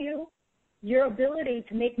out of you, your ability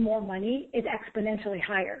to make more money is exponentially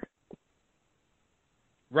higher.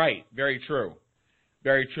 Right. Very true.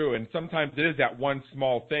 Very true. And sometimes it is that one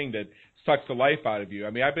small thing that sucks the life out of you. I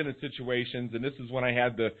mean, I've been in situations, and this is when I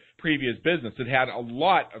had the previous business, that had a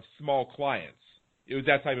lot of small clients. It was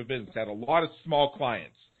that type of business. It had a lot of small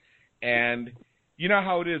clients. And you know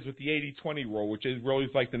how it is with the 80-20 rule, which is really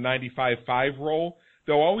like the 95-5 rule.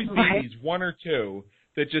 There'll always be these one or two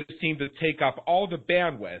that just seem to take up all the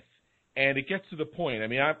bandwidth, and it gets to the point. I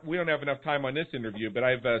mean, we don't have enough time on this interview, but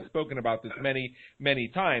I've spoken about this many, many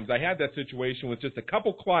times. I had that situation with just a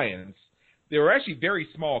couple clients. They were actually very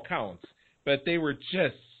small accounts, but they were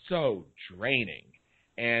just so draining.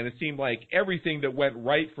 And it seemed like everything that went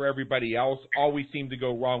right for everybody else always seemed to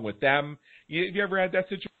go wrong with them. You ever had that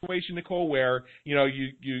situation, Nicole, where you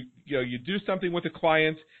do something with a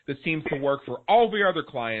client that seems to work for all of your other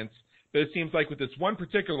clients, but it seems like with this one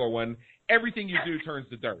particular one, everything you do turns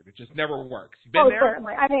to dirt. It just never works. Been there?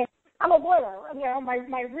 Certainly. I mean, I'm a lawyer. You know,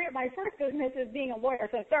 my first business is being a lawyer,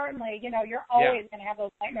 so certainly, you know, you're always going to have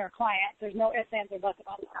those nightmare clients. There's no ifs, ands, or buts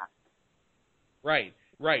about that. Right.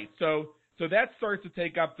 So that starts to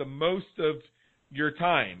take up the most of your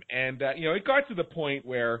time. And, it got to the point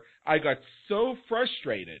where I got so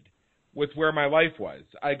frustrated with where my life was.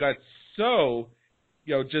 I got so,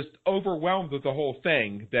 just overwhelmed with the whole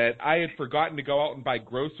thing that I had forgotten to go out and buy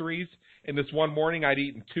groceries. And this one morning I'd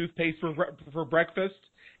eaten toothpaste for breakfast.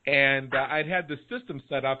 And I'd had the system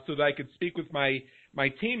set up so that I could speak with my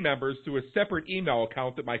team members through a separate email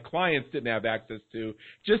account that my clients didn't have access to,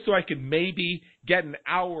 just so I could maybe get an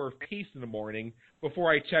hour of peace in the morning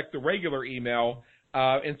before I checked the regular email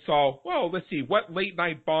and saw, well, let's see, what late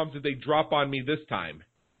night bombs did they drop on me this time?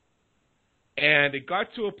 And it got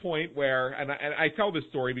to a point where, and I tell this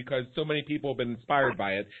story because so many people have been inspired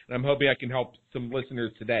by it, and I'm hoping I can help some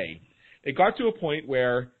listeners today. It got to a point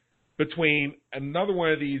where between another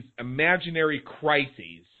one of these imaginary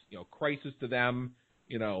crises, crisis to them,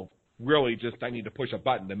 really just I need to push a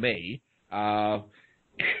button to me. I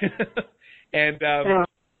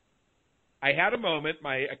had a moment,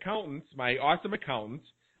 my awesome accountant,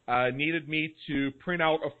 needed me to print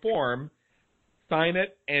out a form, sign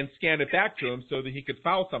it, and scan it back to him so that he could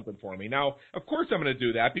file something for me. Now, of course I'm going to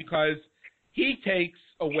do that because he takes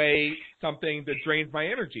away something that drains my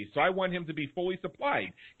energy. So I want him to be fully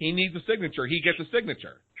supplied. He needs a signature. He gets a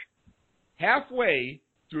signature. Halfway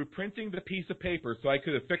through printing the piece of paper so I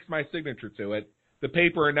could affix my signature to it, the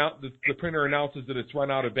printer announces that it's run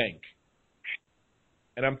out of ink.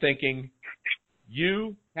 And I'm thinking,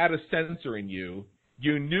 you had a sensor in you.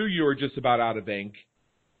 You knew you were just about out of ink,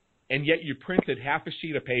 and yet you printed half a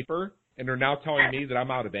sheet of paper, and are now telling me that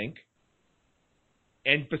I'm out of ink.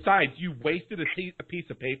 And besides, you wasted a piece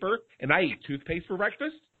of paper, and I eat toothpaste for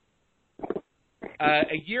breakfast?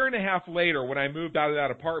 A year and a half later, when I moved out of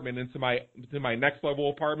that apartment into my next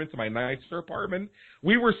level apartment, to my nicer apartment,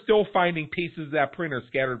 we were still finding pieces of that printer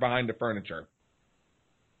scattered behind the furniture.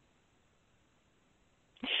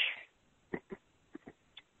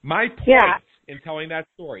 My point in telling that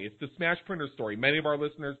story, it's the Smash Printer story. Many of our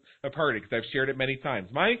listeners have heard it because I've shared it many times.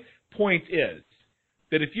 My point is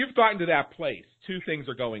that if you've gotten to that place, two things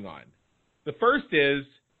are going on. The first is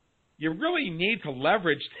you really need to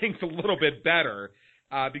leverage things a little bit better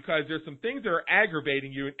because there's some things that are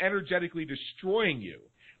aggravating you and energetically destroying you.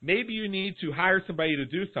 Maybe you need to hire somebody to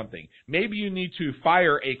do something. Maybe you need to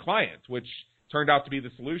fire a client, which turned out to be the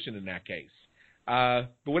solution in that case. But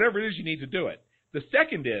whatever it is, you need to do it. The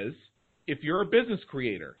second is, if you're a business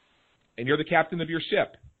creator and you're the captain of your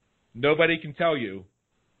ship, nobody can tell you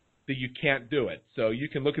that you can't do it. So you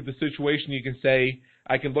can look at the situation, you can say,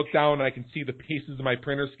 I can look down and I can see the pieces of my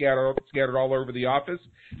printer scattered all over the office,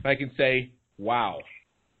 and I can say, wow,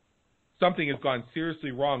 something has gone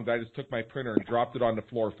seriously wrong that I just took my printer and dropped it on the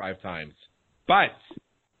floor 5 times. But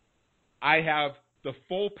I have the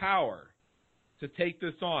full power to take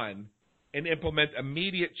this on and implement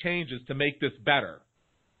immediate changes to make this better.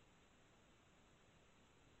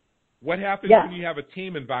 What happens when you have a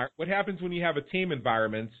team environment? What happens when you have a team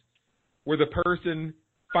environment where the person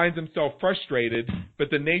finds himself frustrated, but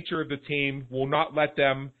the nature of the team will not let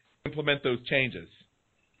them implement those changes?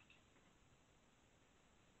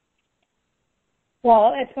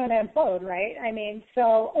 Well, it's going to implode, right? I mean,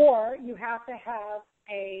 or you have to have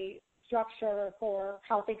a structure for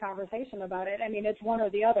healthy conversation about it. I mean, it's one or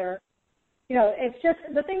the other. You know, it's just,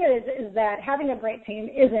 the thing is that having a great team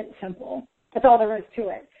isn't simple. That's all there is to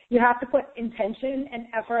it. You have to put intention and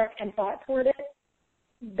effort and thought toward it.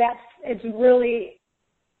 It's really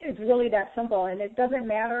that simple. And it doesn't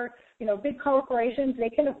matter, you know, big corporations, they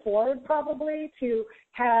can afford probably to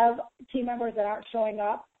have team members that aren't showing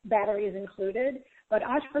up, batteries included. But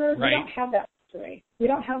entrepreneurs, we don't have that luxury. We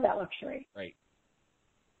don't have that luxury. Right.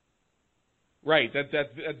 Right. That's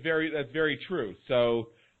very true. So,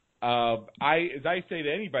 as I say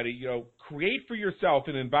to anybody, you know, create for yourself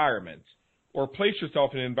an environment or place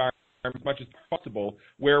yourself in an environment as much as possible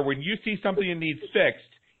where when you see something that needs fixed,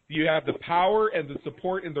 you have the power and the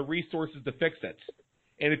support and the resources to fix it.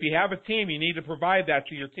 And if you have a team, you need to provide that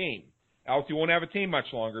to your team. Else you won't have a team much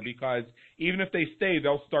longer because even if they stay,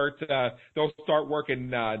 they'll start working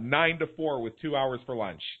 9 to 4 with 2 hours for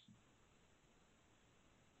lunch.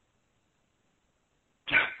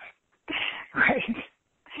 Right.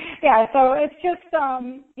 Yeah, so it's just,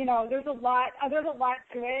 you know, there's a lot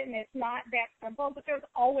to it, and it's not that simple, but there's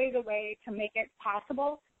always a way to make it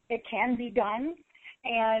possible. It can be done,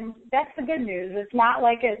 and that's the good news. It's not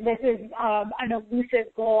like this is an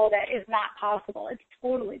elusive goal that is not possible. It's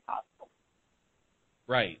totally possible.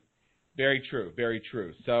 Right. Very true. Very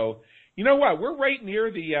true. So, you know what? We're right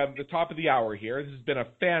near the top of the hour here. This has been a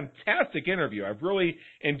fantastic interview. I've really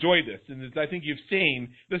enjoyed this, and as I think you've seen,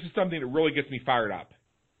 this is something that really gets me fired up.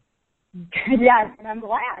 Yes, and I'm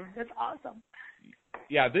glad. That's awesome.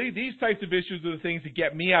 Yeah, these types of issues are the things that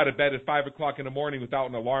get me out of bed at 5 o'clock in the morning without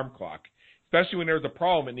an alarm clock, especially when there's a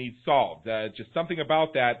problem that needs solved. Just something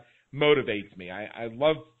about that motivates me. I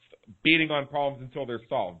love beating on problems until they're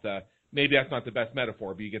solved. Maybe that's not the best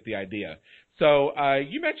metaphor, but you get the idea. So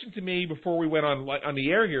you mentioned to me before we went on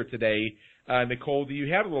the air here today, Nicole, that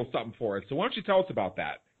you had a little something for us. So why don't you tell us about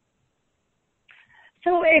that?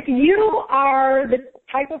 So if you are the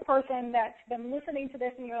type of person that's been listening to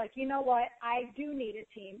this and you're like, you know what, I do need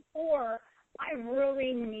a team, or I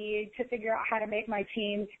really need to figure out how to make my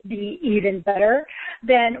team be even better,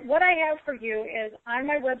 then what I have for you is on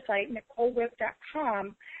my website,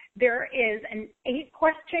 NicoleWitt.com, there is an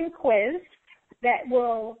 8-question quiz that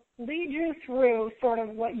will lead you through sort of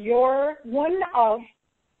what one of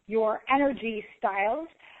your energy styles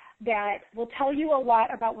that will tell you a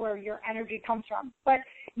lot about where your energy comes from. But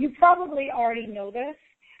you probably already know this.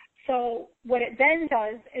 So what it then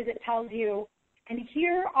does is it tells you, and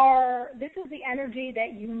this is the energy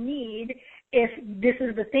that you need if this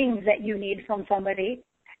is the things that you need from somebody.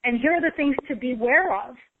 And here are the things to be aware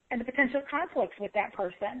of and the potential conflicts with that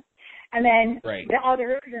person. And then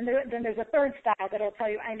then there's a third style that will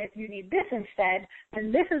tell you, and if you need this instead,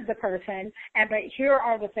 then this is the person, but here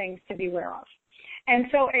are the things to be aware of. And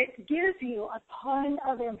so it gives you a ton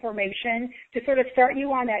of information to sort of start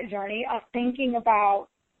you on that journey of thinking about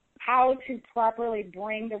how to properly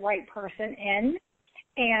bring the right person in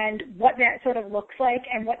and what that sort of looks like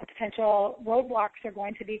and what the potential roadblocks are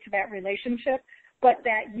going to be to that relationship, but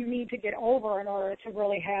that you need to get over in order to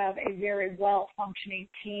really have a very well-functioning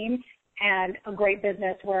team and a great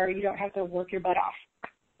business where you don't have to work your butt off.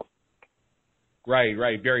 Right.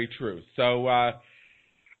 Very true. So,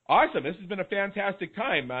 awesome. This has been a fantastic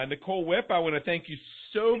time. Nicole Whipp, I want to thank you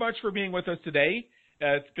so much for being with us today.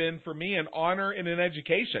 It's been, for me, an honor and an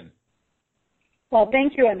education. Well,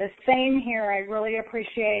 thank you, and the same here. I really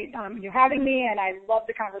appreciate you having me, and I love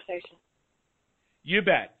the conversation. You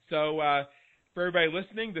bet. So, for everybody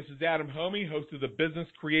listening, this is Adam Homey, host of the Business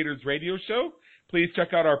Creators Radio Show. Please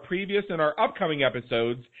check out our previous and our upcoming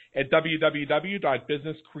episodes at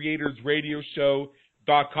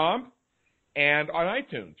www.businesscreatorsradioshow.com and on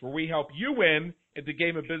iTunes, where we help you win at the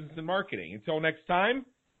game of business and marketing. Until next time,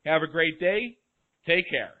 have a great day. Take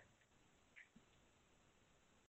care.